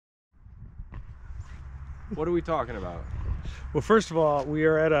What are we talking about? Well, first of all, we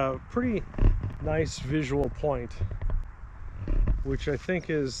are at a pretty nice visual point, which I think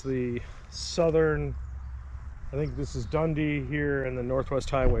is the southern, I think this is Dundee here and the Northwest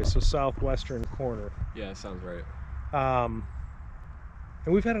Highway, so southwestern corner. Yeah, sounds right.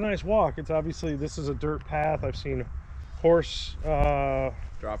 And we've had a nice walk. It's obviously, this is a dirt path. I've seen horse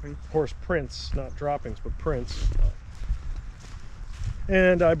prints, not droppings, but prints.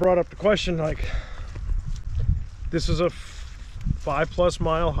 And I brought up the question, like, this is a 5+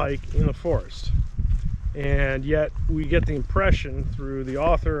 mile hike in the forest, and yet we get the impression through the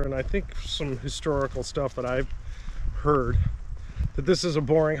author and I think some historical stuff that I've heard that this is a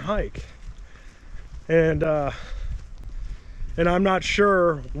boring hike, and I'm not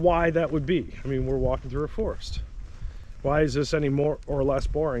sure why that would be. I mean, we're walking through a forest. Why is this any more or less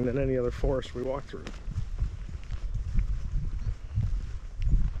boring than any other forest we walk through?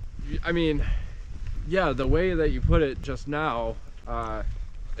 I mean, yeah, the way that you put it just now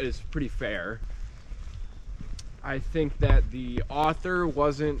is pretty fair. I think that the author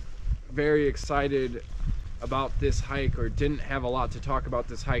wasn't very excited about this hike, or didn't have a lot to talk about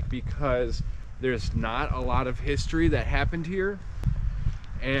this hike, because there's not a lot of history that happened here.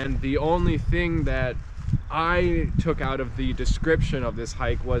 And the only thing that I took out of the description of this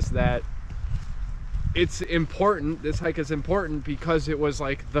hike was that it's important, this hike is important because it was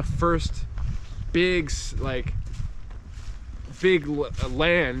like the first big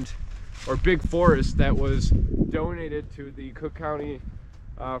land or big forest that was donated to the Cook County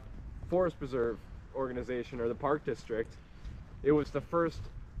Forest Preserve organization, or the Park District. It was the first,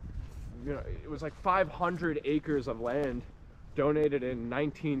 you know, it was like 500 acres of land donated in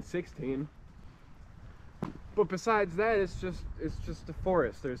 1916. But besides that, it's just a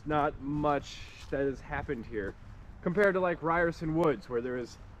forest. There's not much that has happened here compared to like Ryerson Woods, where there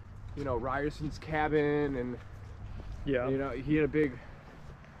is, you know, Ryerson's cabin, and Yeah, you know, he had a big,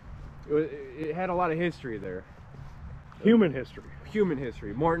 it had a lot of history there. human history. Human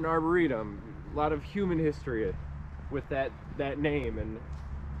history. Morton Arboretum, a lot of human history with that name. And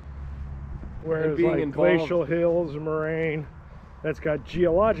Whereas being like involved, Glacial Hills and Moraine, that's got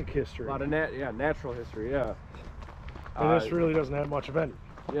geologic history. a lot of natural history, yeah. And this really doesn't have much of any.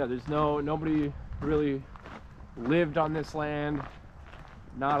 Yeah, there's nobody really lived on this land.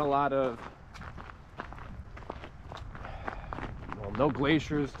 Not a lot of, well, no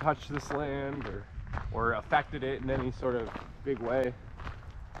glaciers touched this land or affected it in any sort of big way.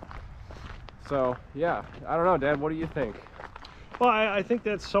 So yeah, I don't know, Dad, what do you think? Well, I think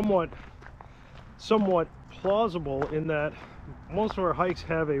that's somewhat plausible, in that most of our hikes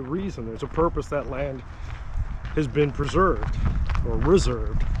have a reason. There's a purpose that land has been preserved or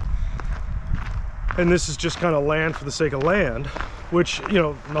reserved. And this is just kind of land for the sake of land, which, you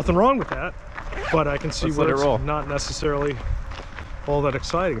know, nothing wrong with that, but I can see where it's not necessarily all that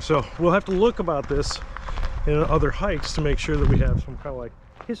exciting. So we'll have to look about this in other hikes to make sure that we have some kind of like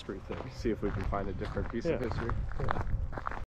history thing. See if we can find a different piece of history. Yeah.